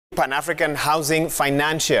Pan-African housing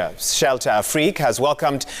financier, Shelter Afrique, has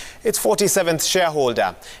welcomed its 47th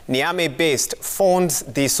shareholder. Niamey-based Fonds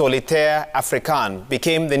de Solidarite Africain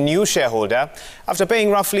became the new shareholder after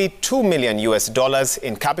paying roughly $2 million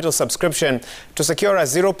in capital subscription to secure a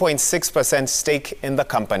 0.6% stake in the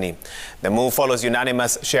company. The move follows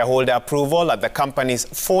unanimous shareholder approval at the company's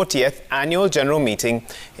 40th annual general meeting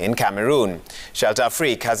in Cameroon. Shelter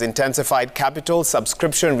Afrique has intensified capital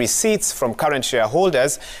subscription receipts from current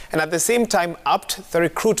shareholders and at the same time upped the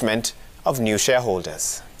recruitment of new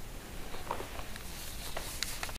shareholders.